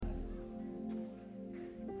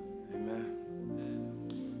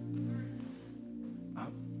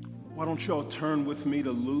Why don't y'all turn with me to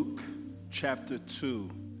Luke chapter 2.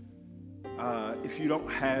 If you don't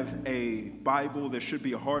have a Bible, there should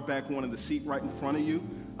be a hardback one in the seat right in front of you.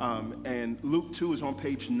 And Luke 2 is on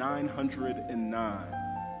page 909.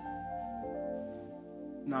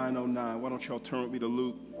 909. Why don't y'all turn with me to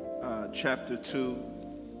Luke chapter 2.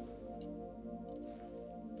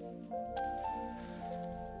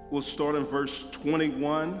 We'll start in verse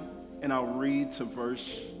 21, and I'll read to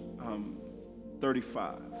verse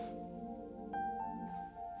 35.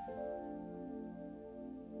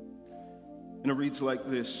 And it reads like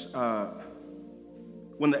this.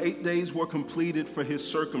 When the 8 days were completed for his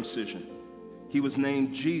circumcision, he was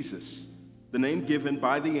named Jesus, the name given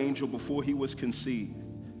by the angel before he was conceived.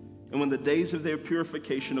 And when the days of their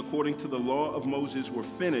purification according to the law of Moses were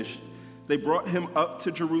finished, they brought him up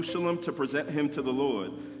to Jerusalem to present him to the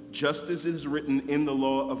Lord, just as it is written in the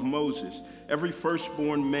law of Moses. Every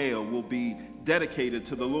firstborn male will be dedicated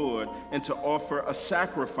to the Lord, and to offer a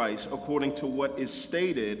sacrifice according to what is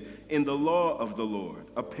stated in the law of the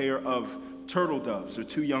Lord, a pair of turtle doves or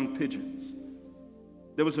 2 young pigeons.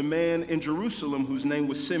 There was a man in Jerusalem whose name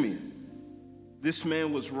was Simeon. This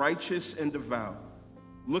man was righteous and devout,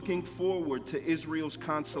 looking forward to Israel's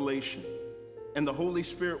consolation, and the Holy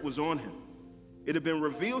Spirit was on him. It had been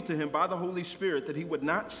revealed to him by the Holy Spirit that he would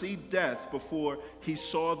not see death before he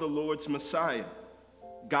saw the Lord's Messiah.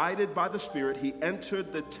 Guided by the Spirit, he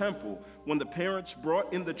entered the temple when the parents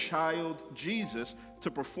brought in the child Jesus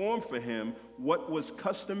to perform for him what was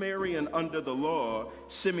customary and under the law.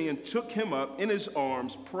 Simeon took him up in his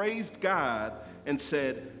arms, praised God, and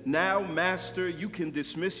said, "Now, Master, you can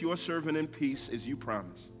dismiss your servant in peace as you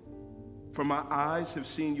promised. For my eyes have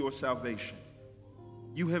seen your salvation.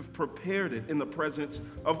 You have prepared it in the presence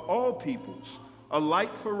of all peoples, a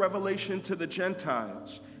light for revelation to the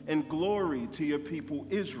Gentiles, and glory to your people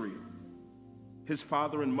Israel." His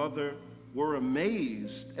father and mother were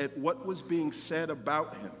amazed at what was being said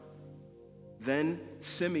about him. Then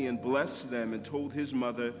Simeon blessed them and told his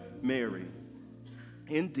mother Mary,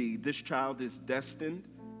 "Indeed, this child is destined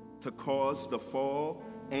to cause the fall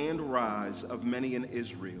and rise of many in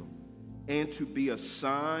Israel, and to be a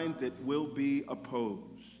sign that will be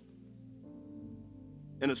opposed.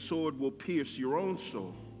 And a sword will pierce your own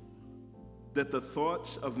soul, that the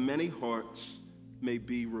thoughts of many hearts may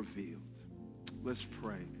be revealed." Let's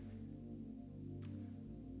pray.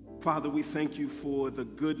 Father, we thank you for the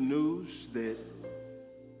good news that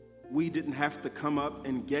we didn't have to come up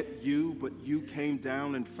and get you, but you came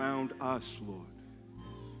down and found us, Lord.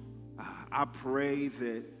 I pray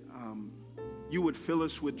that you would fill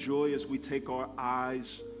us with joy as we take our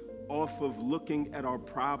eyes off of looking at our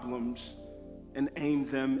problems and aim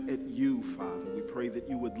them at you, Father. We pray that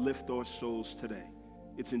you would lift our souls today.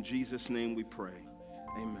 It's in Jesus' name we pray.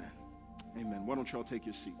 Amen. Amen. Why don't y'all take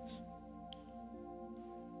your seats?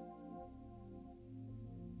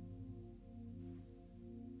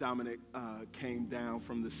 Dominic came down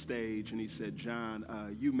from the stage and he said, "John,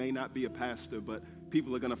 you may not be a pastor, but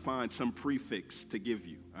people are going to find some prefix to give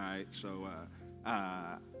you." All right, so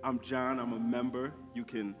I'm John. I'm a member. You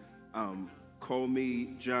can call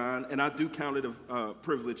me John, and I do count it a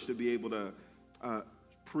privilege to be able to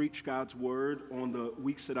preach God's word on the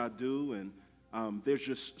weeks that I do, and there's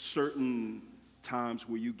just certain times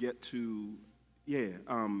where you get to,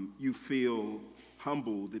 you feel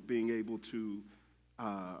humbled at being able to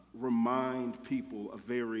remind people of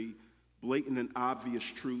very blatant and obvious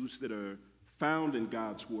truths that are found in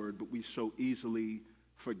God's word, but we so easily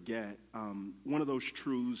forget. One of those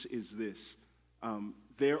truths is this.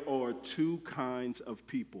 There are 2 kinds of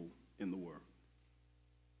people in the world.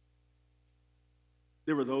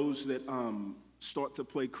 There are those that start to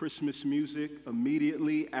play Christmas music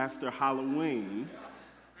immediately after Halloween,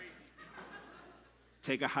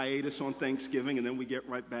 take a hiatus on Thanksgiving, and then we get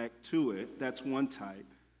right back to it. That's one type.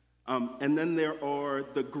 And then there are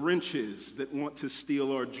the Grinches that want to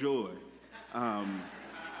steal our joy.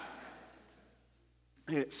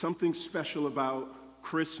 Something special about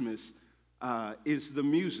Christmas is the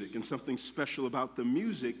music, and something special about the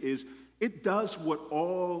music is it does what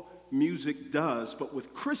all music does, but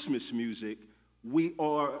with Christmas music, we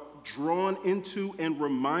are drawn into and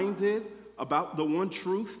reminded about the one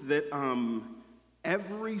truth that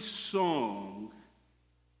every song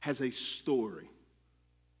has a story.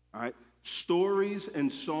 All right? Stories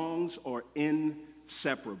and songs are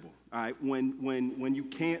inseparable. All right? When you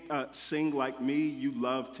can't sing like me, you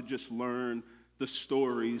love to just learn the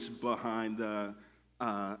stories behind the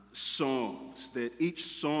songs. That each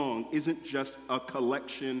song isn't just a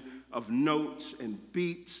collection of notes and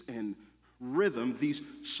beats and rhythm. These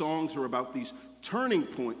songs are about these turning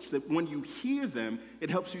points that when you hear them, it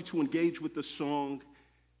helps you to engage with the song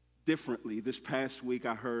differently. This past week,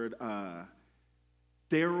 I heard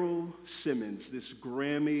Daryl Simmons, this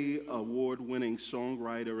Grammy award-winning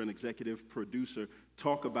songwriter and executive producer,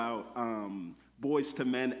 talk about Boys to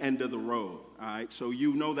Men, End of the Road. All right, so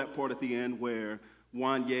you know that part at the end where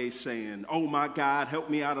Wanye's saying, "Oh my God, help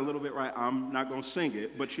me out a little bit," right? I'm not going to sing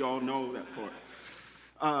it, but you all know that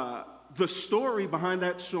part. The story behind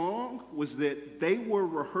that song was that they were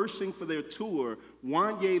rehearsing for their tour.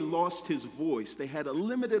 Wanye lost his voice. They had a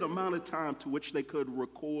limited amount of time to which they could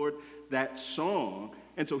record that song.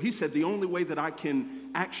 And so he said, the only way that I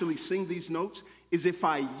can actually sing these notes is if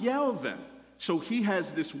I yell them. So he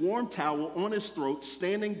has this warm towel on his throat,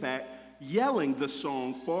 standing back, yelling the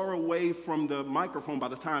song far away from the microphone by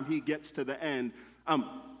the time he gets to the end.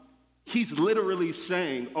 He's literally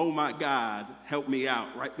saying, "Oh my God, help me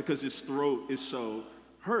out," right? Because his throat is so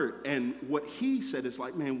hurt. And what he said is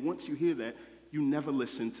like, man, once you hear that, you never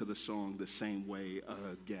listen to the song the same way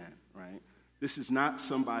again, right? This is not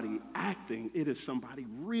somebody acting. It is somebody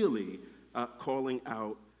really calling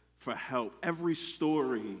out for help. Every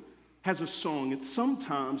story has a song, and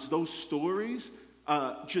sometimes those stories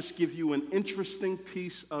just give you an interesting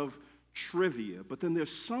piece of trivia. But then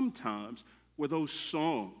there's sometimes where those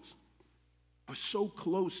songs are so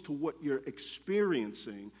close to what you're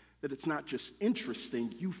experiencing that it's not just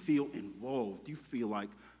interesting, you feel involved. You feel like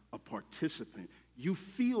a participant. You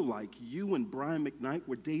feel like you and Brian McKnight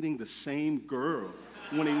were dating the same girl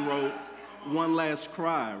when he wrote One Last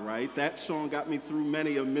Cry, right? That song got me through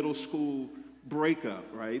many a middle school breakup,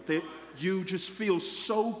 right? That you just feel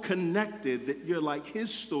so connected that you're like,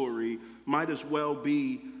 his story might as well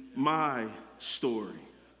be my story.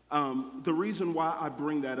 The reason why I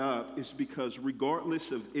bring that up is because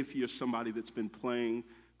regardless of if you're somebody that's been playing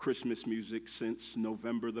Christmas music since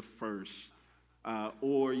November the 1st,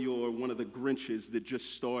 or you're one of the Grinches that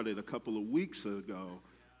just started a couple of weeks ago,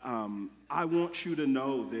 I want you to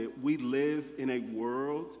know that we live in a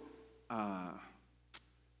world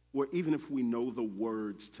where even if we know the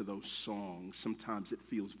words to those songs, sometimes it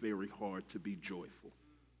feels very hard to be joyful.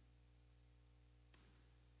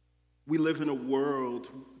 We live in a world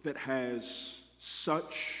that has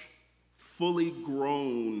such fully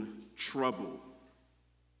grown trouble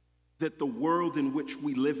that the world in which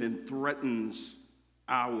we live in threatens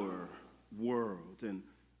our world. And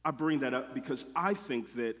I bring that up because I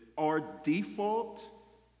think that our default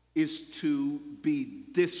is to be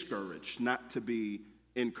discouraged, not to be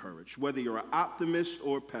encouraged. Whether you're an optimist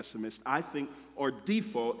or pessimist, I think our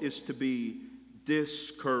default is to be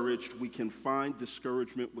discouraged. We can find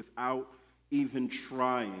discouragement without even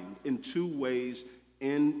trying in two ways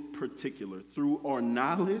in particular: through our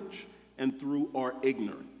knowledge and through our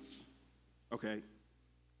ignorance. Okay?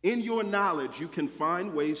 In your knowledge, you can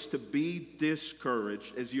find ways to be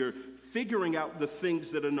discouraged as you're figuring out the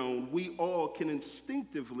things that are known. We all can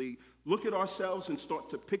instinctively look at ourselves and start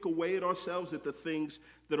to pick away at ourselves at the things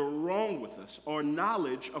that are wrong with us. Our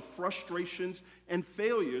knowledge of frustrations and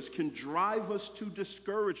failures can drive us to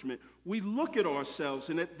discouragement. We look at ourselves,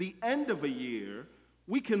 and at the end of a year,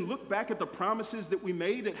 we can look back at the promises that we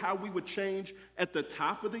made and how we would change at the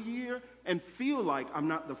top of the year and feel like, I'm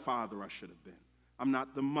not the father I should have been. I'm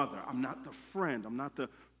not the mother. I'm not the friend. I'm not the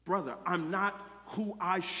brother. I'm not who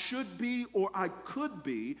I should be or I could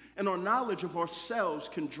be. And our knowledge of ourselves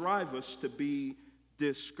can drive us to be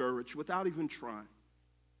discouraged without even trying.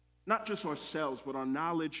 Not just ourselves, but our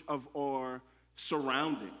knowledge of our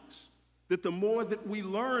surroundings. That the more that we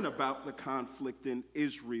learn about the conflict in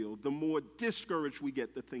Israel, the more discouraged we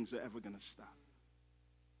get that things are ever going to stop.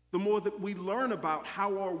 The more that we learn about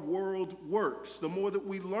how our world works, the more that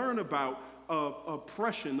we learn about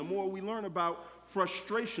oppression, the more we learn about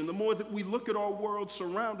frustration, the more that we look at our world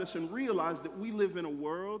surround us and realize that we live in a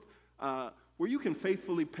world where you can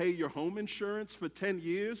faithfully pay your home insurance for 10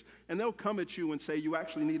 years, and they'll come at you and say, you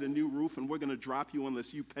actually need a new roof, and we're going to drop you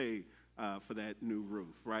unless you pay for that new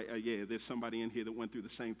roof, right? Yeah, there's somebody in here that went through the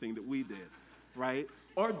same thing that we did, right?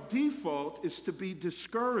 Our default is to be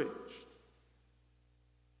discouraged,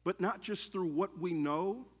 but not just through what we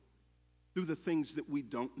know, through the things that we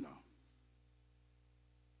don't know.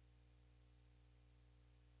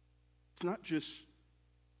 It's not just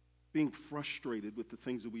being frustrated with the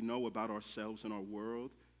things that we know about ourselves and our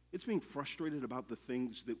world. It's being frustrated about the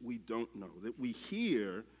things that we don't know, that we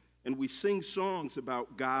hear and we sing songs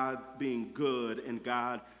about God being good and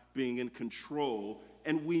God being in control,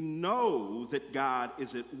 and we know that God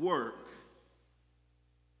is at work.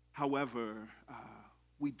 However,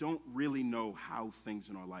 we don't really know how things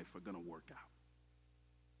in our life are going to work out.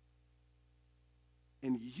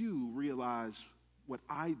 and you realize what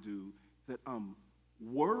I do, that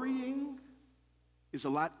worrying is a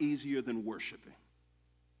lot easier than worshiping.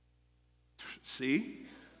 See?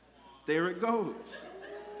 There it goes.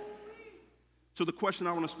 So the question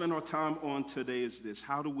I want to spend our time on today is this: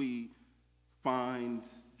 how do we find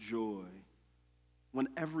joy when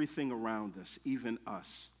everything around us, even us,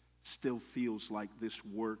 still feels like this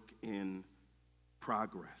work in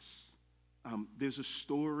progress? There's a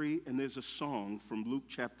story and there's a song from Luke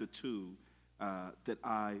chapter 2 that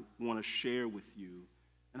I want to share with you.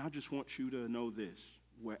 And I just want you to know this: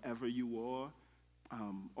 wherever you are,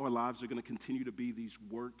 our lives are going to continue to be these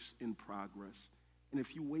works in progress. And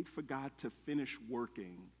if you wait for God to finish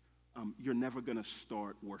working, you're never going to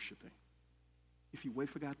start worshiping. If you wait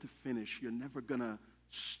for God to finish, you're never going to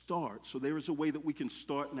start. So there is a way that we can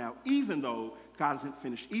start now, even though God isn't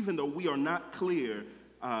finished, even though we are not clear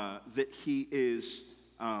that he is,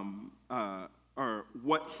 or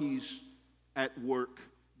what he's at work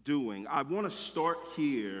doing. I want to start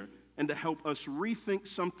here and to help us rethink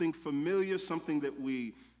something familiar, something that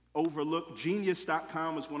we overlook.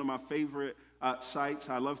 Genius.com is one of my favorite sites.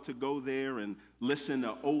 I love to go there and listen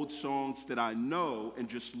to old songs that I know and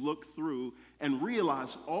just look through and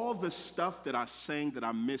realize all the stuff that I sang that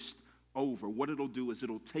I missed over. What it'll do is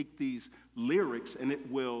it'll take these lyrics and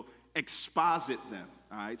it will exposit them.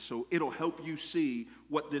 All right, so it'll help you see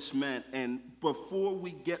what this meant. And before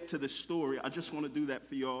we get to the story, I just want to do that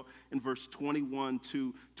for y'all in verse 21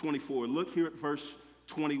 to 24. Look here at verse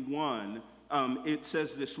 21. It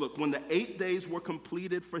says this: look, when the 8 days were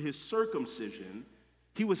completed for his circumcision,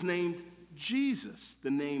 he was named Jesus,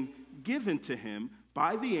 the name given to him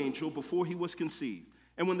by the angel before he was conceived.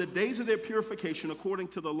 And when the days of their purification according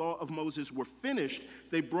to the law of Moses were finished,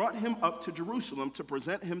 they brought him up to Jerusalem to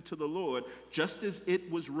present him to the Lord, just as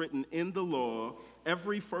it was written in the law,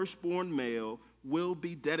 every firstborn male will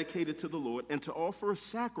be dedicated to the Lord, and to offer a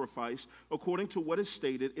sacrifice according to what is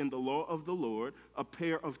stated in the law of the Lord, a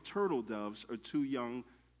pair of turtle doves or 2 young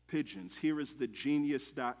pigeons. Here is the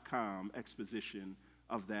Genius.com exposition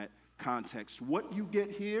of that context. What you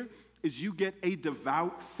get here is you get a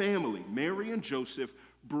devout family. Mary and Joseph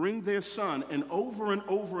bring their son, and over and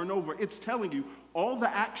over and over, it's telling you all the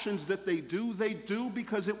actions that they do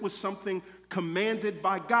because it was something commanded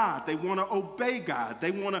by God. They want to obey God.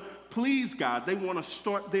 They want to please God. They want to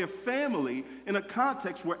start their family in a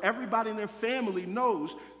context where everybody in their family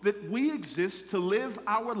knows that we exist to live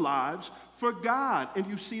our lives for God. And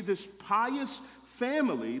you see this pious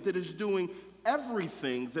family that is doing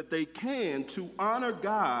everything that they can to honor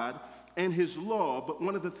God and his law. But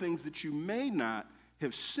one of the things that you may not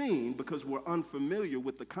have seen, because we're unfamiliar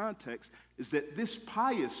with the context, is that this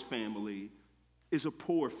pious family is a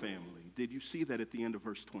poor family. Did you see that at the end of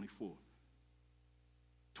verse 24?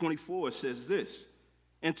 24 says this: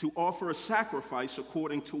 and to offer a sacrifice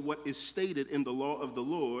according to what is stated in the law of the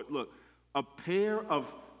Lord, look, a pair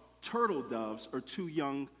of turtle doves or 2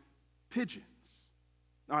 young pigeons.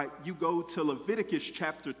 All right, you go to Leviticus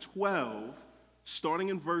chapter 12, starting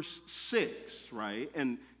in verse 6, right?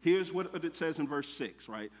 And here's what it says in verse 6,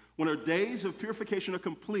 right? When her days of purification are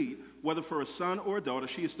complete, whether for a son or a daughter,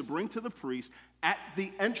 she is to bring to the priest at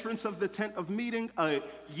the entrance of the tent of meeting a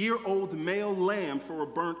year-old male lamb for a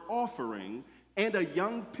burnt offering, and a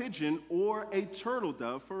young pigeon or a turtle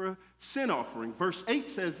dove for a sin offering. Verse 8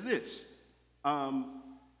 says this: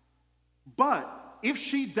 but if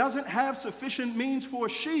she doesn't have sufficient means for a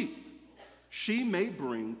sheep, she may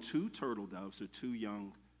bring 2 turtle doves or 2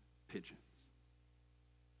 young pigeons.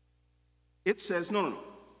 It says, no.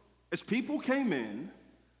 As people came in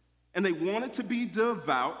and they wanted to be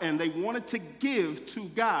devout and they wanted to give to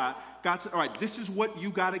God, God said, all right, this is what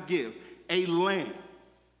you got to give: a lamb,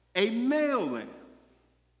 a male lamb.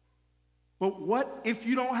 But what if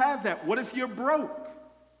you don't have that? What if you're broke?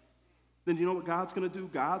 Then you know what God's going to do?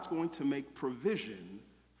 God's going to make provision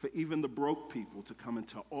for even the broke people to come and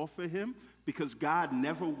to offer him, because God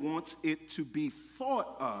never wants it to be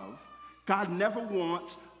thought of. God never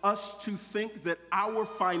wants us to think that our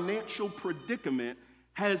financial predicament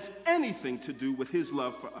has anything to do with his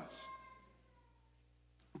love for us.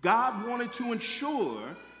 God wanted to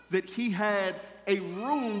ensure that he had a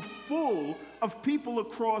room full of people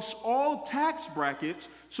across all tax brackets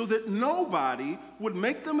so that nobody would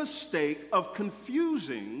make the mistake of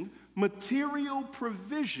confusing material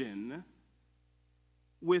provision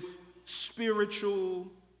with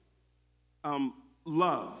spiritual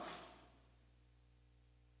love.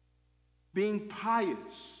 Being pious,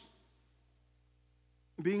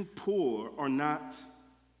 being poor are not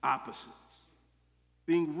opposites.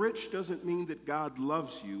 Being rich doesn't mean that God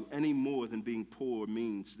loves you any more than being poor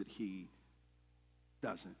means that he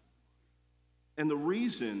doesn't. And the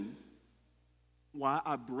reason why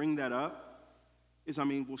I bring that up is,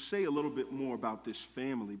 we'll say a little bit more about this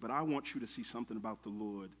family, but I want you to see something about the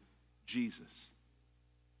Lord Jesus.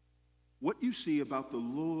 What you see about the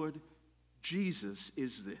Lord Jesus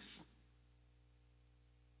is this.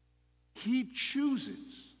 He chooses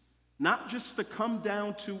not just to come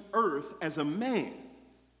down to earth as a man.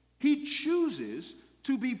 He chooses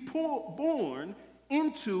to be born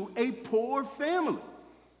into a poor family.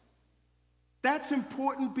 That's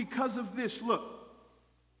important because of this. Look,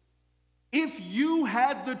 if you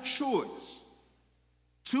had the choice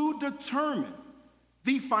to determine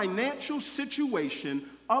the financial situation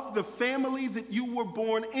of the family that you were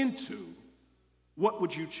born into, what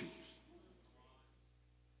would you choose?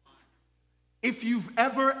 If you've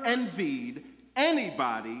ever envied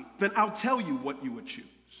anybody, then I'll tell you what you would choose.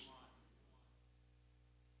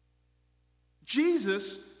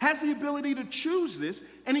 Jesus has the ability to choose this,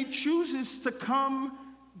 and he chooses to come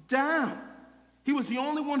down. He was the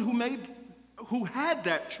only one who had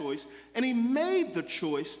that choice, and he made the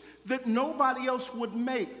choice that nobody else would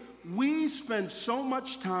make. We spend so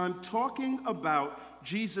much time talking about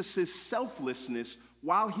Jesus' selflessness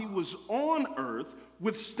while he was on earth,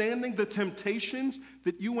 withstanding the temptations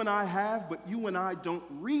that you and I have, but you and I don't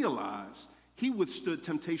realize he withstood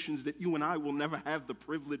temptations that you and I will never have the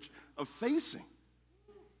privilege of facing.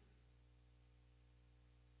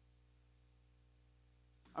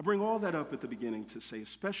 I bring all that up at the beginning to say,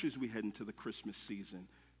 especially as we head into the Christmas season,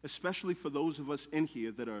 especially for those of us in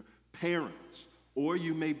here that are parents, or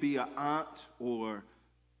you may be an aunt or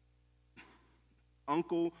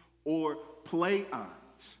uncle or play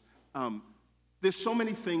aunt. There's so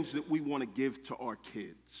many things that we want to give to our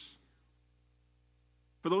kids.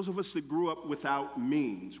 For those of us that grew up without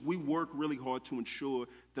means, we work really hard to ensure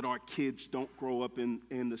that our kids don't grow up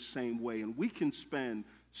in the same way. And we can spend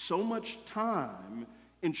so much time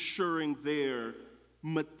ensuring their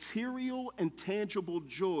material and tangible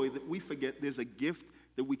joy that we forget there's a gift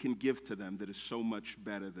that we can give to them that is so much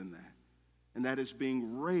better than that. And that is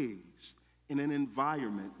being raised in an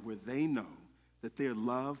environment where they know that their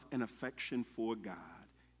love and affection for God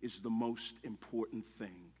is the most important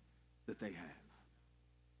thing that they have.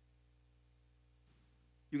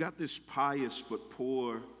 You got this pious but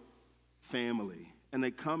poor family, and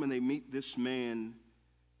they come and they meet this man,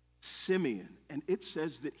 Simeon, and it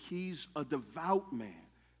says that he's a devout man,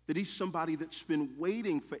 that he's somebody that's been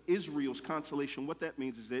waiting for Israel's consolation. What that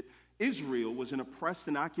means is that Israel was an oppressed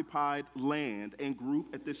and occupied land and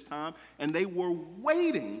group at this time, and they were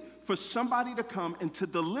waiting for somebody to come and to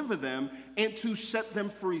deliver them and to set them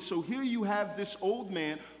free. So here you have this old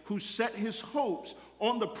man who set his hopes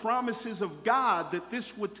on the promises of God that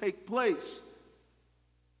this would take place.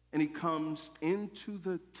 And he comes into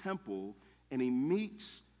the temple and he meets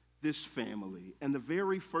this family. And the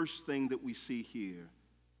very first thing that we see here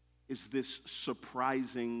is this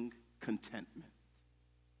surprising contentment.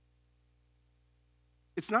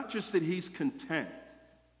 It's not just that he's content.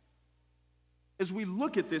 As we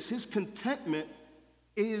look at this, his contentment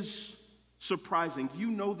is surprising.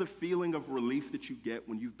 You know the feeling of relief that you get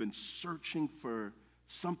when you've been searching for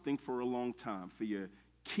something for a long time, for your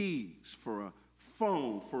keys, for a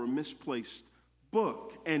phone, for a misplaced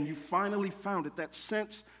book, and you finally found it, that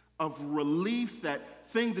sense of relief, that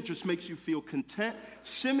thing that just makes you feel content.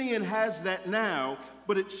 Simeon has that now,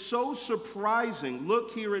 but it's so surprising.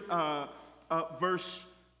 Look here at verse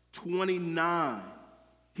 29.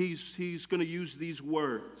 He's going to use these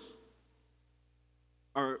words.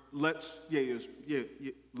 Or let's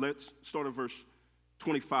start at verse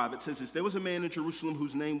 25. It says this: there was a man in Jerusalem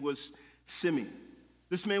whose name was Simeon.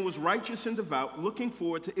 This man was righteous and devout, looking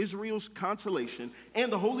forward to Israel's consolation,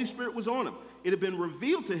 and the Holy Spirit was on him. It had been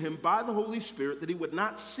revealed to him by the Holy Spirit that he would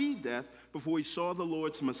not see death before he saw the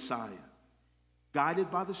Lord's Messiah.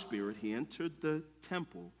 Guided by the Spirit, he entered the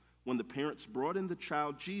temple when the parents brought in the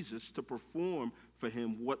child Jesus to perform for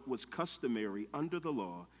him what was customary under the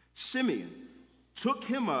law. Simeon took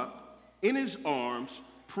him up in his arms,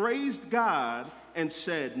 praised God, and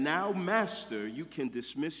said, "Now, Master, you can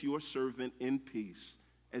dismiss your servant in peace,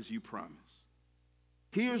 as you promised."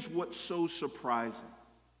 Here's what's so surprising.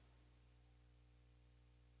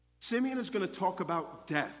 Simeon is going to talk about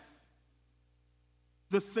death.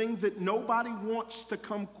 The thing that nobody wants to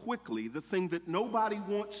come quickly, the thing that nobody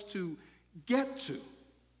wants to get to,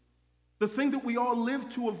 the thing that we all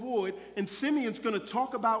live to avoid. And Simeon's going to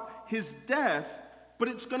talk about his death, but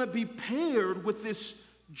it's going to be paired with this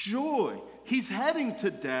joy. He's heading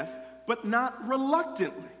to death, but not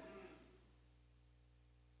reluctantly.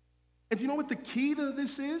 And do you know what the key to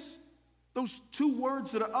this is? Those two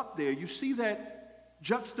words that are up there. You see that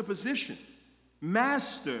juxtaposition.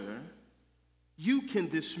 Master, you can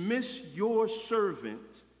dismiss your servant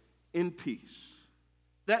in peace.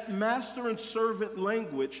 That master and servant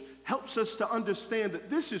language helps us to understand that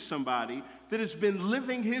this is somebody that has been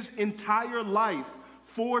living his entire life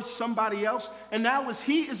for somebody else, and now as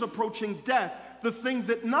he is approaching death, the thing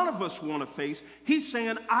that none of us want to face, he's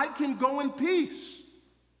saying, I can go in peace.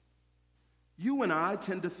 You and I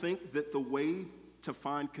tend to think that the way to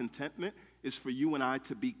find contentment is for you and I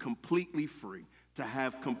to be completely free, to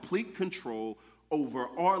have complete control over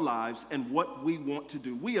our lives and what we want to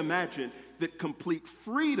do. We imagine that complete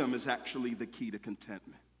freedom is actually the key to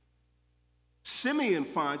contentment. Simeon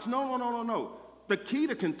finds, no. The key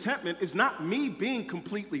to contentment is not me being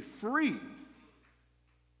completely free.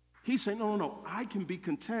 He's saying, no, I can be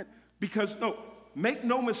content because, make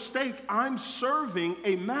no mistake, I'm serving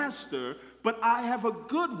a master, but I have a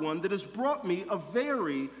good one that has brought me a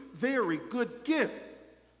very, very good gift.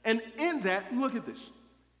 And in that, look at this.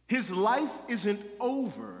 His life isn't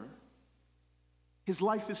over. His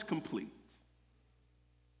life is complete.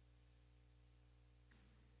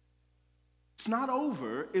 It's not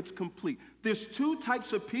over, it's complete. There's two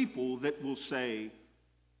types of people that will say,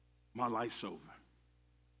 my life's over.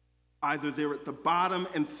 Either they're at the bottom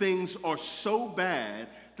and things are so bad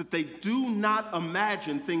that they do not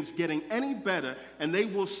imagine things getting any better, and they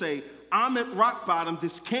will say, I'm at rock bottom,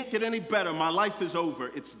 this can't get any better, my life is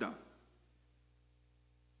over, it's done.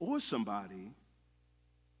 Or somebody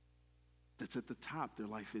that's at the top, their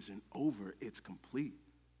life isn't over, it's complete.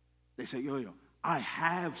 They say, yo, I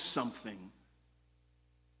have something.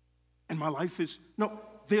 And my life is,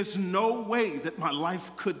 there's no way that my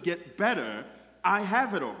life could get better. I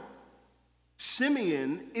have it all.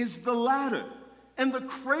 Simeon is the latter. And the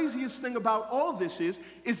craziest thing about all this is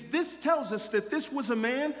this tells us that this was a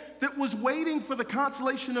man that was waiting for the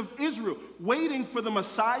consolation of Israel, waiting for the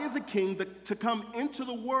Messiah, the King, to come into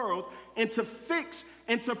the world and to fix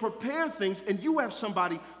and to prepare things. And you have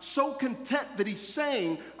somebody so content that he's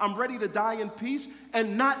saying, I'm ready to die in peace,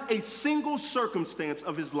 and not a single circumstance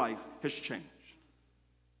of his life has changed.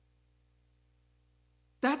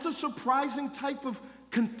 That's a surprising type of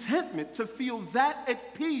contentment, to feel that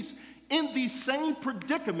at peace in the same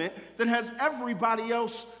predicament that has everybody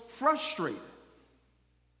else frustrated.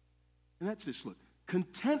 And that's this, look,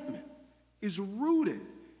 contentment is rooted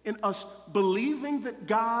in us believing that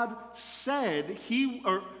God said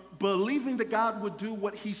believing that God would do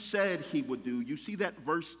what he said he would do. You see that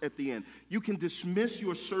verse at the end. You can dismiss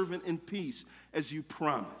your servant in peace as you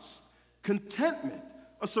promised. Contentment,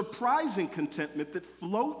 a surprising contentment that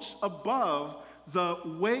floats above the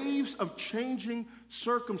waves of changing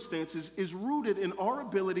circumstances, is rooted in our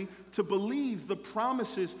ability to believe the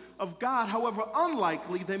promises of God, however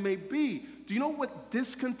unlikely they may be. Do you know what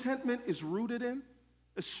discontentment is rooted in?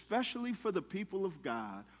 Especially for the people of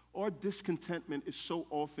God, our discontentment is so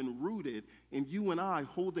often rooted in you and I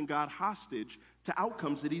holding God hostage to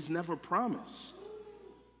outcomes that he's never promised.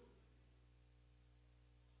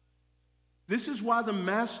 This is why the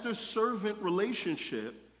master-servant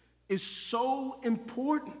relationship is so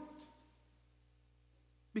important,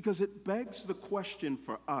 because it begs the question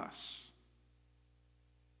for us,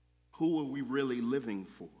 who are we really living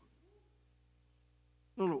for?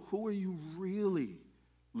 Who are you really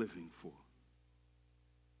living for?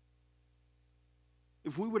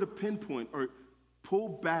 If we were to pinpoint or pull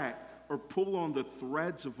back or pull on the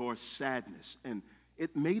threads of our sadness and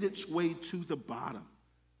it made its way to the bottom,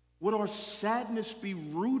 would our sadness be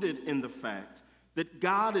rooted in the fact that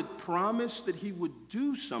God had promised that he would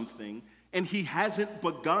do something and he hasn't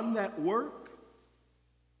begun that work?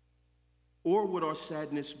 Or would our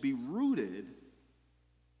sadness be rooted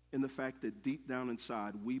in the fact that deep down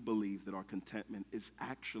inside we believe that our contentment is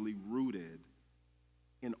actually rooted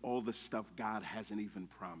in all the stuff God hasn't even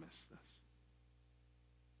promised us?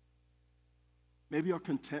 Maybe our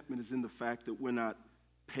contentment is in the fact that we're not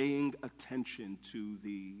paying attention to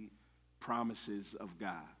the promises of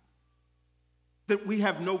God. That we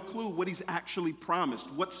have no clue what he's actually promised,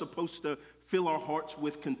 what's supposed to fill our hearts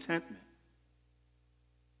with contentment.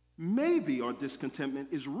 Maybe our discontentment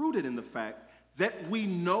is rooted in the fact that we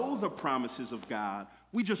know the promises of God,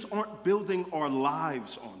 we just aren't building our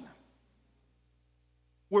lives on them.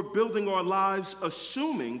 We're building our lives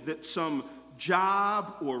assuming that some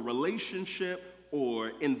job or relationship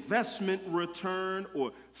or investment return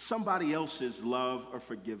or somebody else's love or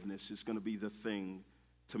forgiveness is going to be the thing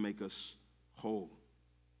to make us whole.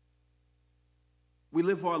 We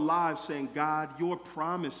live our lives saying, God, your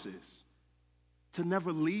promises to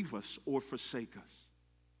never leave us or forsake us.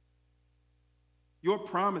 Your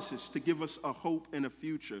promises to give us a hope and a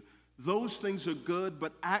future. those things are good,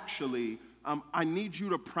 but actually, I need you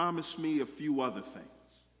to promise me a few other things.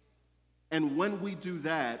 And when we do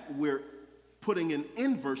that, we're putting an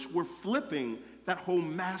inverse, we're flipping that whole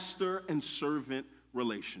master and servant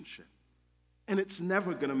relationship. And it's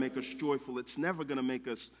never going to make us joyful. It's never going to make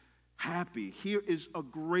us happy. Here is a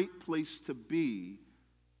great place to be.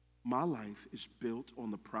 My life is built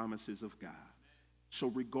on the promises of God. So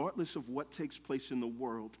regardless of what takes place in the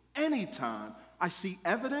world, anytime I see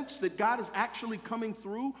evidence that God is actually coming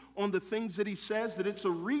through on the things that he says, that it's a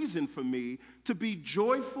reason for me to be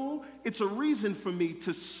joyful, it's a reason for me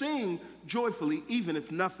to sing joyfully, even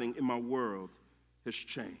if nothing in my world has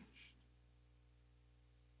changed.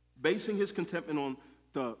 Basing his contentment on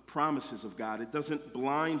the promises of God, it doesn't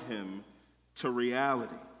blind him to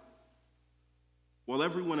reality. While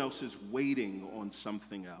everyone else is waiting on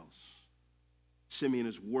something else, Simeon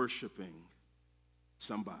is worshiping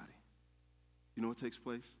somebody. You know what takes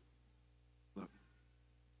place? Look.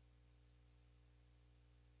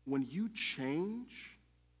 When you change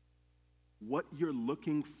what you're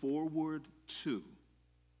looking forward to,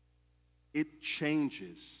 it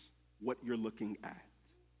changes what you're looking at.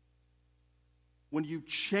 When you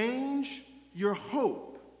change your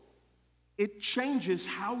hope, it changes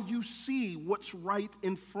how you see what's right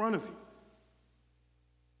in front of you.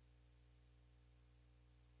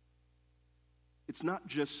 It's not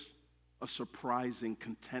just a surprising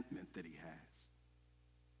contentment that he has.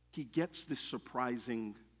 He gets this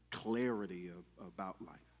surprising clarity about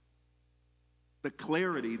life. The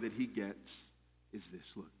clarity that he gets is this.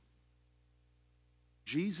 Look,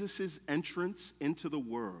 Jesus' entrance into the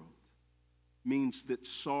world means that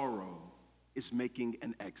sorrow is making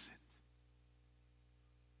an exit.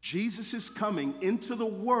 Jesus is coming into the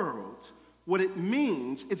world. What it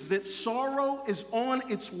means is that sorrow is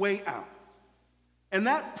on its way out. And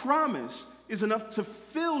that promise is enough to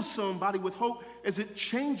fill somebody with hope as it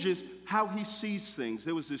changes how he sees things.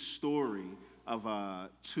 There was this story of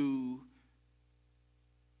two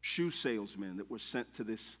shoe salesmen that were sent to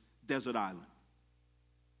this desert island.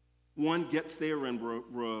 One gets there and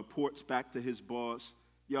reports back to his boss,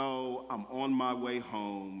 "Yo, I'm on my way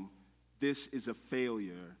home. This is a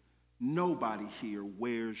failure. Nobody here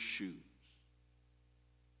wears shoes."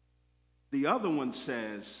 The other one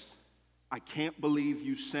says, "I can't believe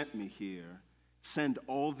you sent me here. Send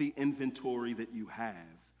all the inventory that you have.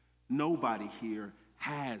 Nobody here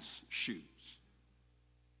has shoes."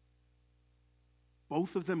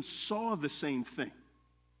 Both of them saw the same thing.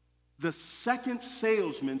 The second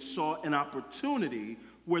salesman saw an opportunity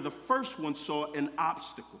where the first one saw an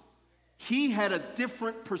obstacle. He had a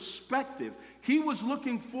different perspective. He was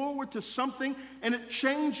looking forward to something, and it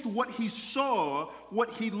changed what he saw,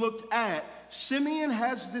 what he looked at. Simeon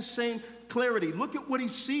has this same clarity. Look at what he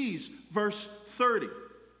sees, verse 30.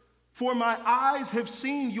 "For my eyes have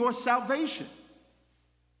seen your salvation.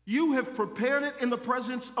 You have prepared it in the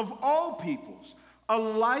presence of all peoples, a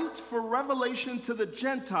light for revelation to the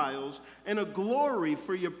Gentiles and a glory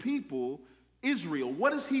for your people, Israel."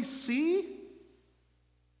 What does he see?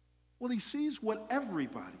 Well, he sees what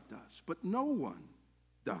everybody does, but no one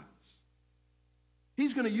does.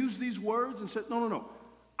 He's going to use these words and say, no.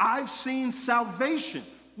 I've seen salvation.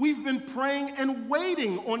 We've been praying and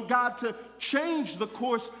waiting on God to change the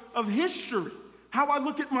course of history. How I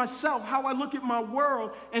look at myself, how I look at my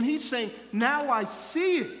world, and he's saying, now I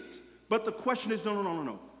see it. But the question is,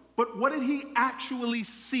 no. But what did he actually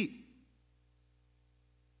see?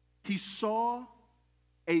 He saw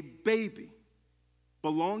a baby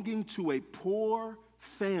belonging to a poor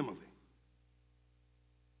family,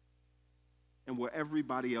 and where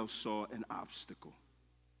everybody else saw an obstacle,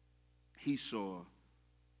 he saw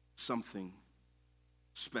something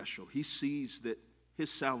special. He sees that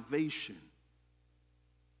his salvation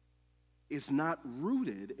is not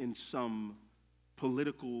rooted in some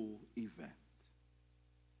political event.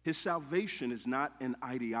 His salvation is not an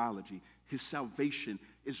ideology. His salvation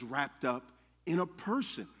is wrapped up in a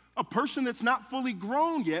person that's not fully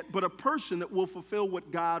grown yet, but a person that will fulfill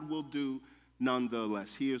what God will do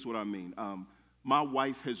nonetheless. Here's what I mean. My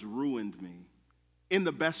wife has ruined me in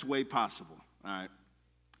the best way possible. All right.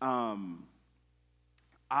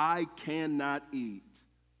 I cannot eat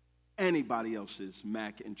anybody else's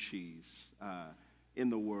mac and cheese in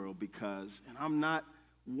the world because, and I'm not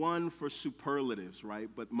one for superlatives, right?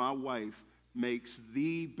 But my wife makes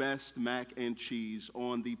the best mac and cheese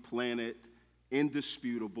on the planet,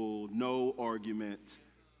 indisputable, no argument,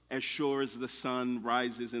 as sure as the sun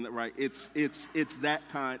rises in the right. It's that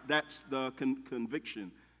kind. That's the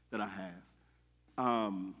conviction that I have.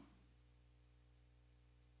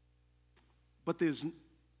 But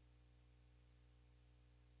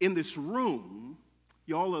in this room,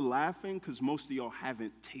 y'all are laughing because most of y'all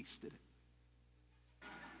haven't tasted it.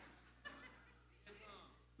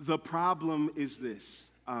 The problem is this.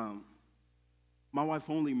 My wife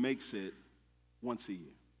only makes it once a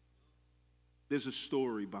year. There's a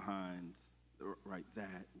story behind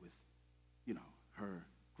that with, her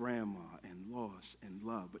grandma and loss and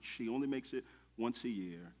love, but she only makes it once a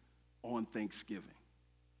year on Thanksgiving.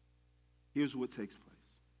 Here's what takes place.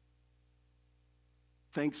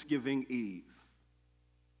 Thanksgiving Eve.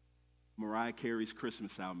 Mariah Carey's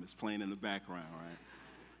Christmas album is playing in the background, right?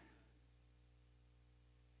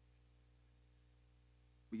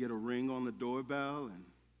 We get a ring on the doorbell,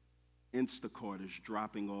 and Instacart is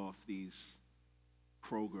dropping off these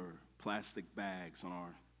Kroger plastic bags on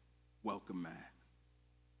our welcome mat.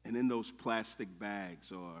 And in those plastic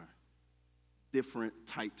bags are different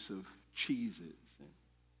types of cheeses and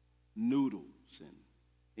noodles and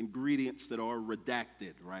ingredients that are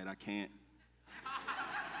redacted, right? I can't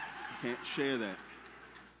share that.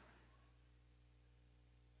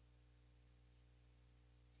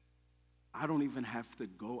 I don't even have to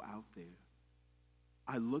go out there.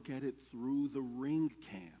 I look at it through the ring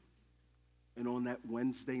cam. And on that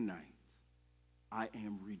Wednesday night, I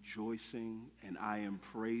am rejoicing and I am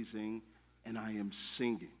praising and I am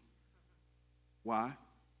singing. Why?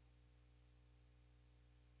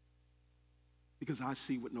 Because I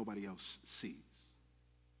see what nobody else sees.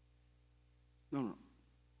 No.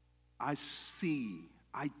 I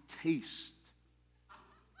taste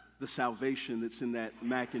the salvation that's in that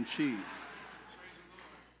mac and cheese.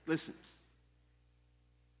 Listen,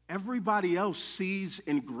 everybody else sees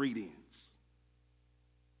ingredients.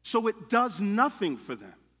 So it does nothing for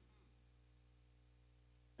them.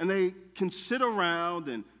 And they can sit around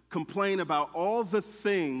and complain about all the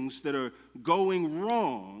things that are going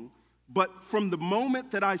wrong, but from the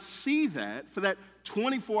moment that I see that, for that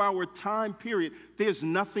 24-hour time period, there's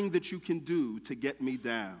nothing that you can do to get me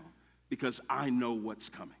down because I know what's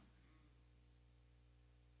coming.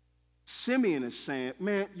 Simeon is saying,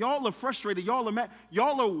 man, y'all are frustrated, y'all are mad,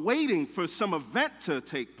 y'all are waiting for some event to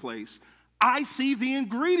take place. I see the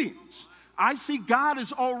ingredients. I see God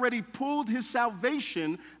has already pulled his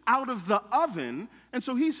salvation out of the oven, and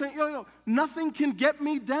so he's saying, nothing can get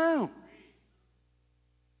me down.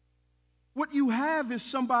 What you have is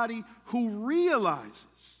somebody who realizes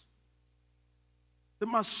that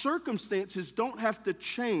my circumstances don't have to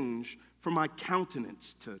change for my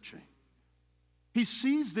countenance to change. He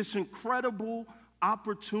sees this incredible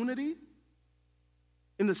opportunity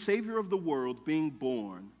in the Savior of the world being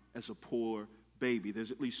born as a poor baby.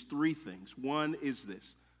 There's at least three things. One is this.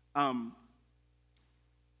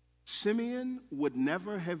 Simeon would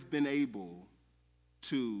never have been able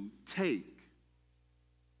to take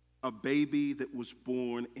a baby that was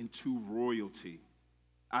born into royalty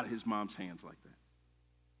out of his mom's hands like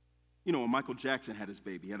that. When Michael Jackson had his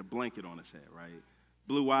baby, he had a blanket on his head, right?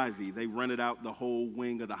 Blue Ivy, they rented out the whole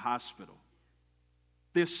wing of the hospital.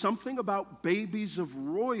 There's something about babies of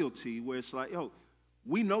royalty where it's like,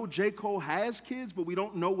 we know J. Cole has kids, but we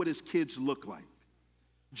don't know what his kids look like.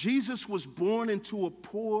 Jesus was born into a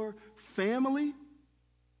poor family.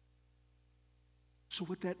 So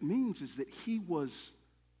what that means is that he was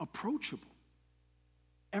approachable.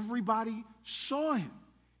 Everybody saw him.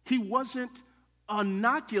 He wasn't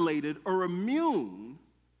inoculated or immune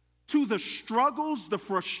to the struggles, the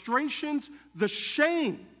frustrations, the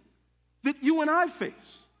shame that you and I face.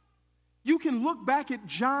 You can look back at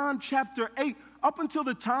John chapter 8. Up until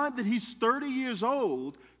the time that he's 30 years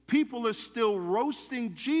old, people are still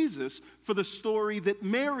roasting Jesus for the story that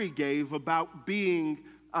Mary gave about being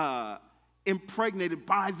impregnated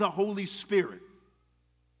by the Holy Spirit.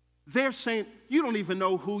 They're saying, you don't even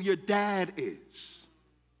know who your dad is.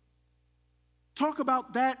 Talk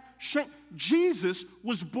about that shame. Jesus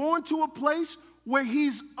was born to a place where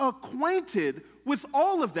he's acquainted with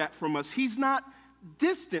all of that from us. He's not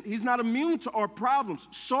distant. He's not immune to our problems,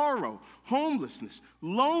 sorrow, homelessness,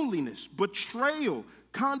 loneliness, betrayal,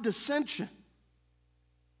 condescension.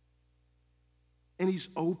 And he's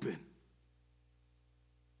open.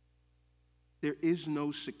 There is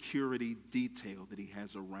no security detail that he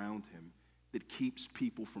has around him that keeps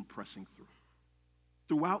people from pressing through.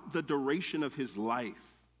 Throughout the duration of his life,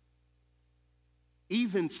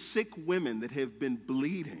 even sick women that have been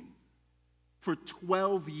bleeding for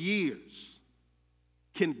 12 years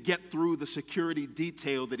can get through the security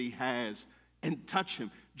detail that he has and touch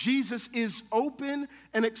him. Jesus is open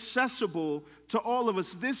and accessible to all of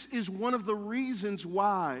us. This is one of the reasons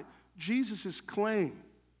why Jesus' claim,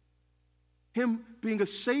 him being a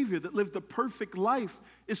Savior that lived a perfect life,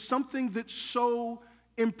 is something that's so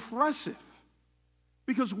impressive.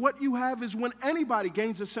 Because what you have is when anybody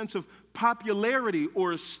gains a sense of popularity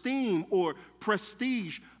or esteem or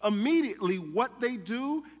prestige, immediately what they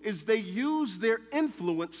do is they use their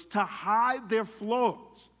influence to hide their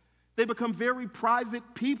flaws. They become very private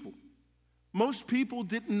people. Most people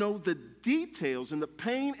didn't know the details and the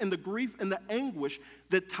pain and the grief and the anguish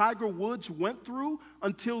that Tiger Woods went through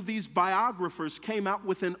until these biographers came out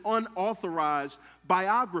with an unauthorized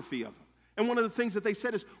biography of him. And one of the things that they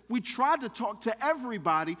said is, we tried to talk to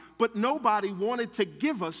everybody, but nobody wanted to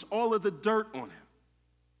give us all of the dirt on him.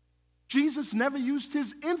 Jesus never used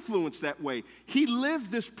his influence that way. He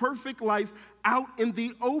lived this perfect life out in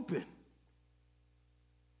the open.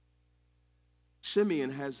 Simeon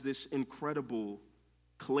has this incredible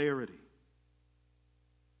clarity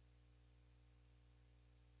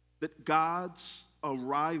that God's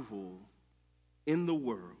arrival in the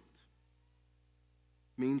world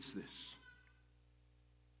means this.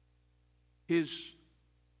 His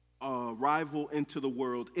arrival into the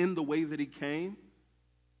world in the way that he came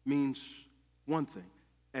means one thing,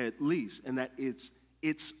 at least, and that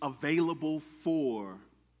it's available for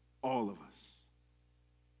all of us.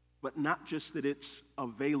 But not just that it's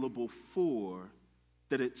available for,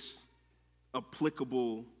 that it's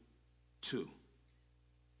applicable to.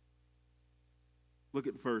 Look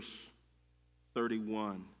at verse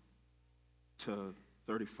 31 to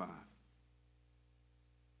 35.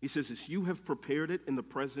 He says this, you have prepared it in the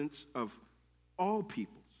presence of all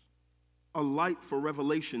peoples, a light for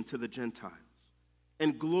revelation to the Gentiles,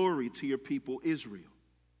 and glory to your people Israel.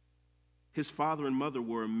 His father and mother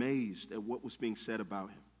were amazed at what was being said about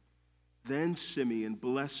him. Then Simeon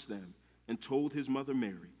blessed them and told his mother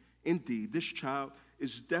Mary, indeed, this child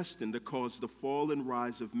is destined to cause the fall and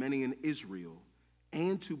rise of many in Israel,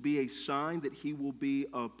 and to be a sign that he will be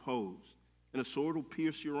opposed. And a sword will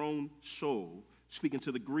pierce your own soul, speaking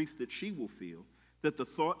to the grief that she will feel, that the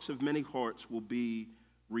thoughts of many hearts will be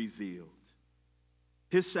revealed.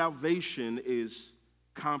 His salvation is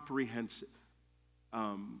comprehensive.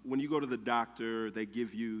 When you go to the doctor, they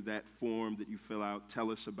give you that form that you fill out.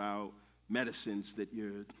 Tell us about medicines that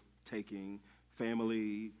you're taking,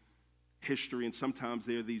 family history, and sometimes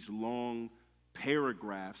there are these long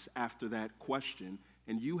paragraphs after that question,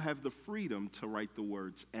 and you have the freedom to write the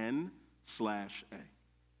words N/A.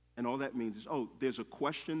 And all that means is, oh, there's a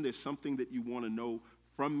question, there's something that you want to know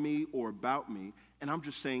from me or about me, and I'm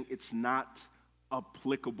just saying it's not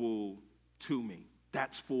applicable to me.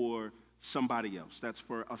 That's for somebody else. That's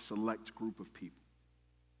for a select group of people.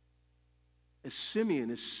 As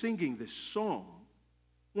Simeon is singing this song,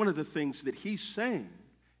 one of the things that he's saying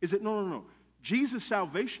is that no. Jesus'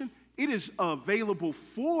 salvation, it is available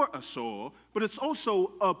for us all, but it's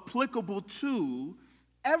also applicable to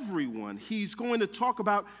everyone. He's going to talk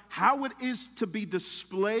about how it is to be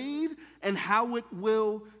displayed and how it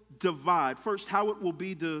will divide. First, how it will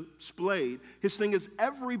be displayed. His thing is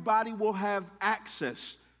everybody will have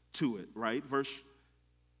access to it, right? Verse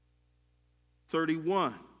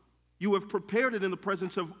 31. You have prepared it in the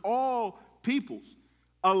presence of all peoples,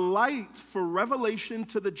 a light for revelation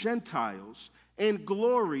to the Gentiles and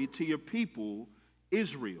glory to your people,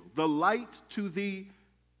 Israel. The light to the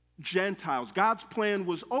Gentiles. God's plan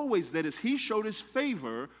was always that as he showed his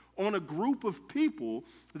favor on a group of people,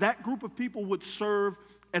 that group of people would serve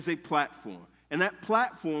as a platform. And that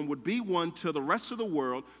platform would be one to the rest of the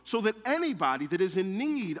world so that anybody that is in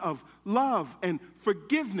need of love and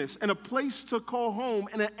forgiveness and a place to call home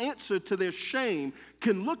and an answer to their shame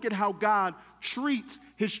can look at how God treats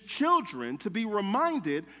his children to be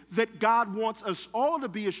reminded that God wants us all to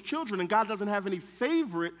be his children, and God doesn't have any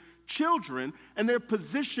favorite children, and their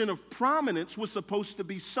position of prominence was supposed to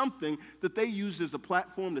be something that they used as a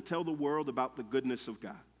platform to tell the world about the goodness of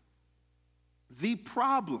God. The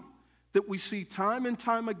problem that we see time and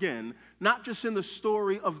time again, not just in the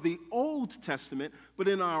story of the Old Testament, but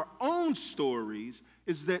in our own stories,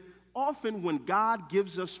 is that often when God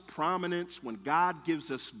gives us prominence, when God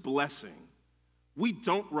gives us blessing, we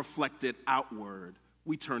don't reflect it outward,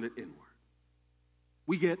 we turn it inward.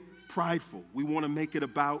 We get prideful. We want to make it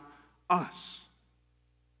about us.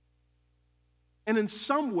 And in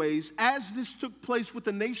some ways, as this took place with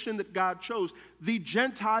the nation that God chose, the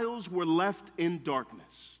Gentiles were left in darkness,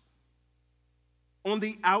 on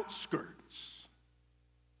the outskirts.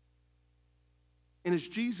 And as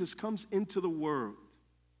Jesus comes into the world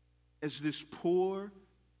as this poor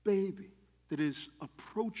baby that is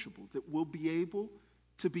approachable, that will be able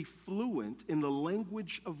to be fluent in the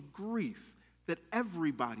language of grief that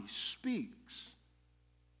everybody speaks,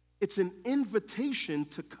 it's an invitation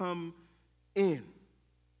to come in.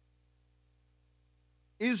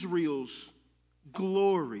 Israel's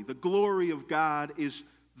glory. The glory of God is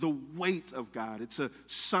the weight of God. It's a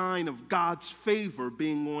sign of God's favor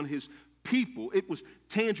being on his people. It was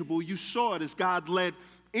tangible. You saw it as God led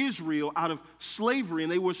Israel out of slavery,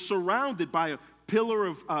 and they were surrounded by a pillar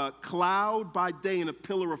of cloud by day and a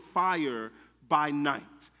pillar of fire by night.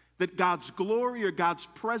 That God's glory or God's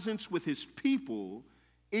presence with his people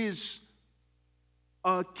is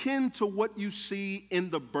akin to what you see in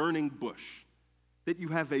the burning bush. That you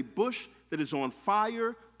have a bush that is on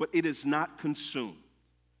fire, but it is not consumed,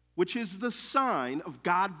 which is the sign of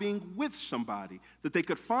God being with somebody, that they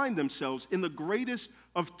could find themselves in the greatest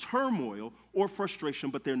of turmoil or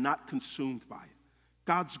frustration, but they're not consumed by it.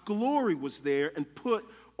 God's glory was there and put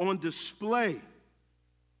on display.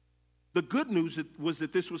 The good news was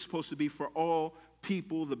that this was supposed to be for all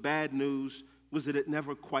people. The bad news was that it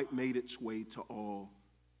never quite made its way to all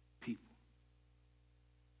people.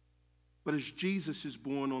 But as Jesus is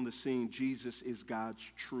born on the scene, Jesus is God's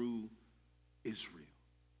true Israel.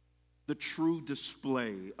 The true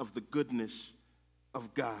display of the goodness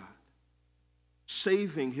of God,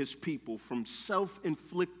 saving his people from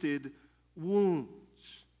self-inflicted wounds.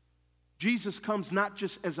 Jesus comes not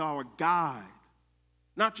just as our guide,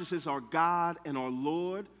 not just as our God and our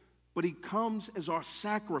Lord, but he comes as our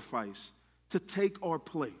sacrifice to take our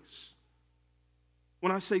place.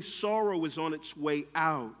 When I say sorrow is on its way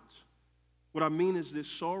out, what I mean is this: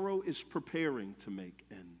 sorrow is preparing to make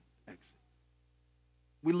an exit.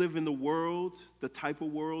 We live in the world, the type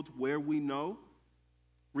of world where we know,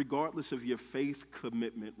 regardless of your faith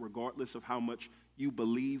commitment, regardless of how much you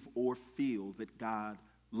believe or feel that God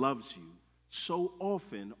loves you, so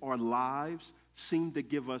often our lives seem to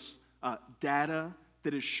give us data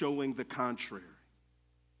that is showing the contrary.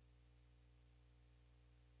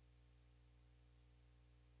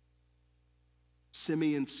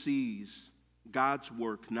 Simeon sees God's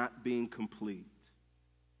work not being complete,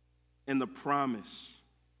 and the promise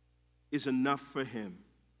is enough for him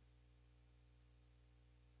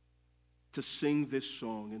to sing this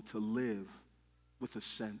song and to live with a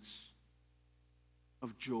sense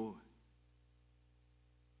of joy,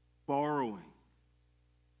 borrowing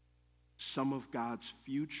some of God's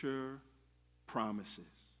future promises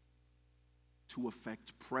to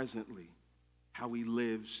affect presently how he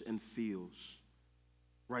lives and feels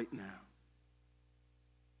right now.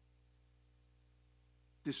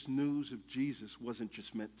 This news of Jesus wasn't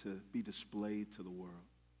just meant to be displayed to the world.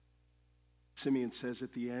 Simeon says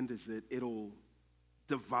at the end is that it'll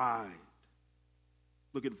divide.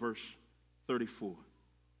 Look at verse 34.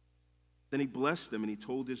 Then he blessed them and he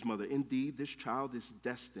told his mother, "Indeed, this child is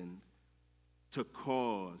destined to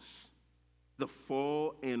cause the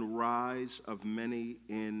fall and rise of many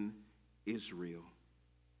in Israel,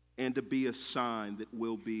 and to be a sign that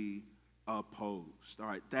will be opposed." All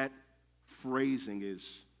right, that phrasing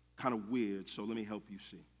is kind of weird, so let me help you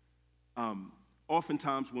see.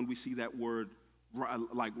 Oftentimes when we see that word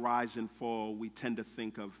like rise and fall, we tend to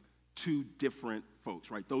think of two different folks,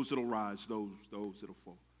 right? Those that'll rise, those that'll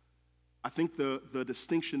fall. I think the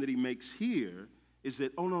distinction that he makes here is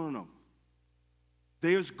that, no.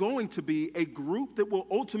 There's going to be a group that will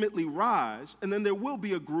ultimately rise, and then there will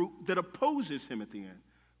be a group that opposes him at the end.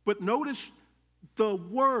 But notice the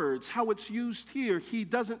words, how it's used here. He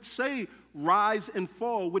doesn't say rise and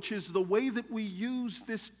fall, which is the way that we use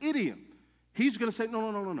this idiom. He's going to say,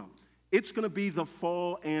 no. It's going to be the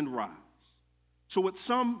fall and rise. So what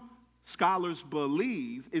some scholars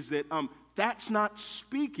believe is that that's not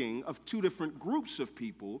speaking of two different groups of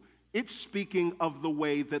people. It's speaking of the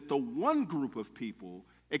way that the one group of people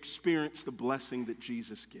experience the blessing that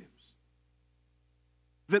Jesus gives.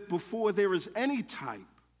 That before there is any type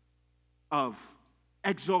of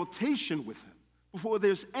exaltation with him, before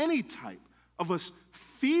there's any type of us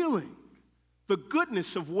feeling the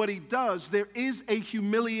goodness of what he does, there is a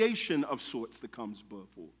humiliation of sorts that comes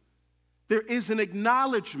before. There is an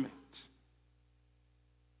acknowledgement,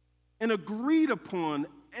 an agreed upon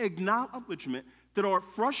acknowledgement that our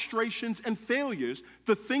frustrations and failures,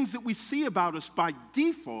 the things that we see about us by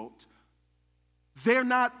default, they're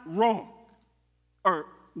not wrong. Or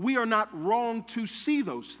we are not wrong to see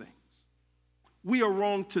those things. We are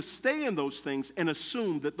wrong to stay in those things and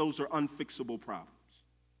assume that those are unfixable problems.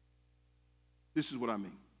 This is what I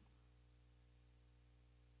mean.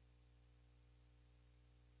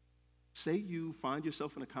 Say you find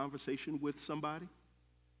yourself in a conversation with somebody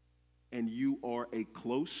and you are a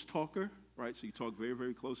close talker, right? So you talk very,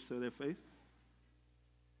 very close to their face.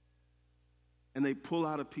 And they pull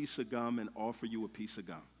out a piece of gum and offer you a piece of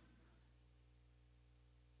gum.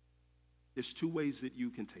 There's two ways that you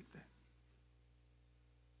can take that.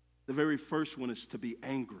 The very first one is to be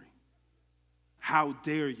angry. How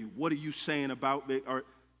dare you? What are you saying about me?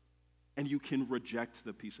 And you can reject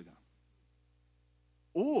the peace of God.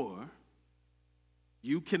 Or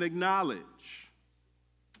you can acknowledge,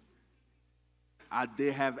 I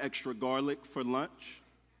did have extra garlic for lunch.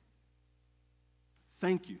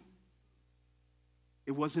 Thank you.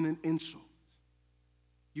 It wasn't an insult.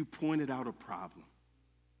 You pointed out a problem.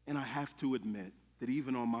 And I have to admit that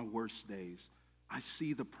even on my worst days, I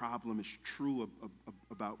see the problem is true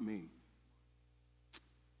about me.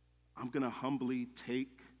 I'm going to humbly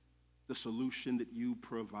take the solution that you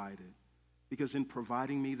provided. Because in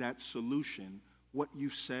providing me that solution, what you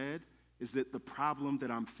said is that the problem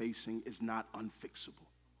that I'm facing is not unfixable.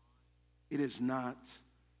 It is not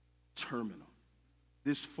terminal.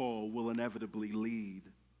 This fall will inevitably lead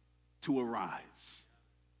to a rise.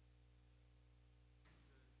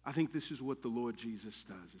 I think this is what the Lord Jesus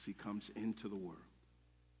does as he comes into the world.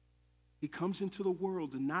 He comes into the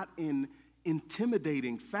world not in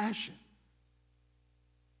intimidating fashion.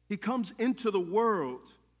 He comes into the world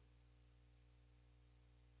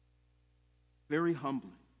very humbly,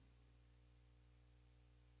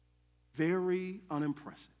 very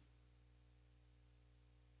unimpressive,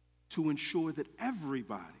 to ensure that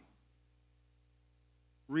everybody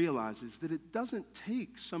realizes that it doesn't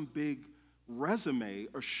take some big resume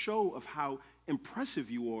or show of how impressive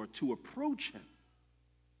you are to approach him.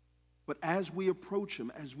 But as we approach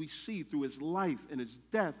him, as we see through his life and his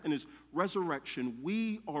death and his resurrection,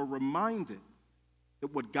 we are reminded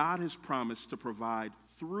that what God has promised to provide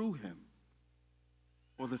through him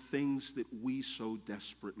are the things that we so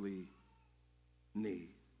desperately need.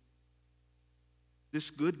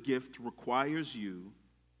 This good gift requires you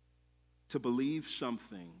to believe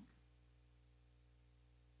something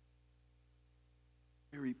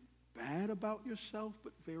very bad about yourself,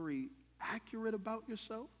 but very accurate about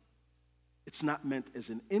yourself. It's not meant as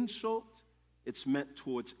an insult. It's meant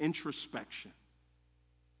towards introspection.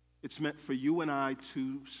 It's meant for you and I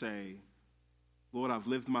to say, Lord, I've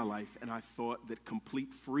lived my life, and I thought that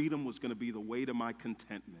complete freedom was going to be the way to my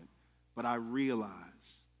contentment. But I realize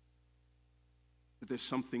that there's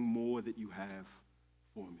something more that you have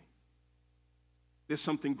for me. There's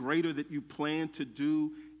something greater that you plan to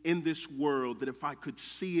do in this world that if I could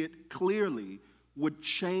see it clearly would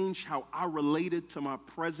change how I related to my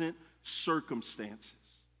present circumstances.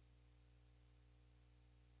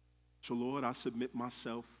 So, Lord, I submit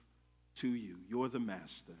myself to you. You're the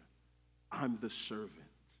master. I'm the servant.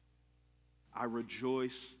 I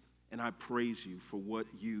rejoice and I praise you for what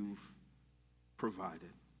you've provided.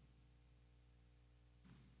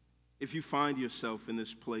 If you find yourself in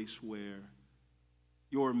this place where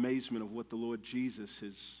your amazement of what the Lord Jesus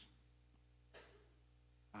has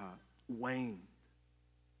waned,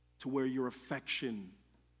 to where your affection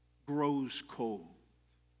grows cold,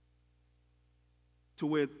 to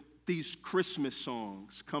where these Christmas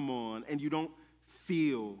songs come on and you don't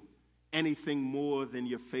feel anything more than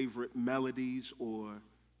your favorite melodies or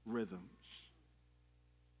rhythms,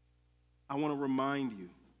 I want to remind you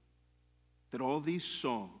that all these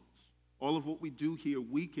songs, all of what we do here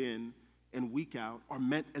week in and week out, are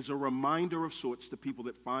meant as a reminder of sorts to people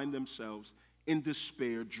that find themselves in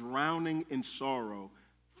despair, drowning in sorrow,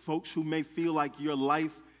 folks who may feel like your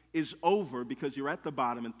life is over because you're at the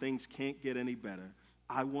bottom and things can't get any better.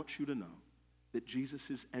 I want you to know that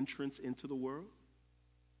Jesus' entrance into the world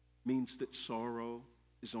means that sorrow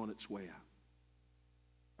is on its way out.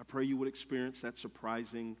 I pray you would experience that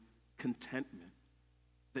surprising contentment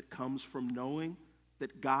that comes from knowing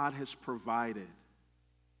that God has provided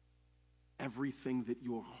everything that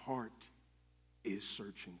your heart is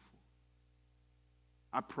searching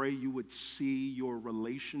for. I pray you would see your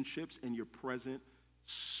relationships and your present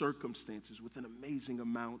circumstances with an amazing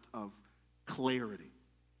amount of clarity.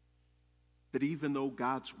 That even though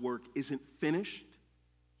God's work isn't finished,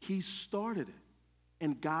 he started it.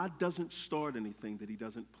 And God doesn't start anything that he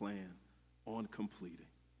doesn't plan on completing.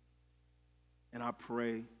 And I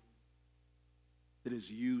pray that as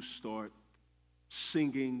you start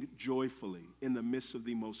singing joyfully in the midst of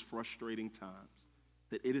the most frustrating times,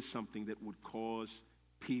 that it is something that would cause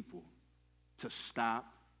people to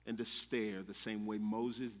stop and to stare the same way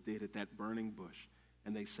Moses did at that burning bush.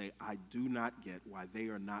 And they say, I do not get why they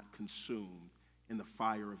are not consumed in the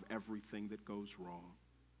fire of everything that goes wrong.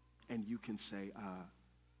 And you can say,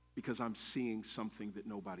 because I'm seeing something that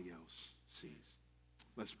nobody else sees.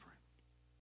 Let's pray.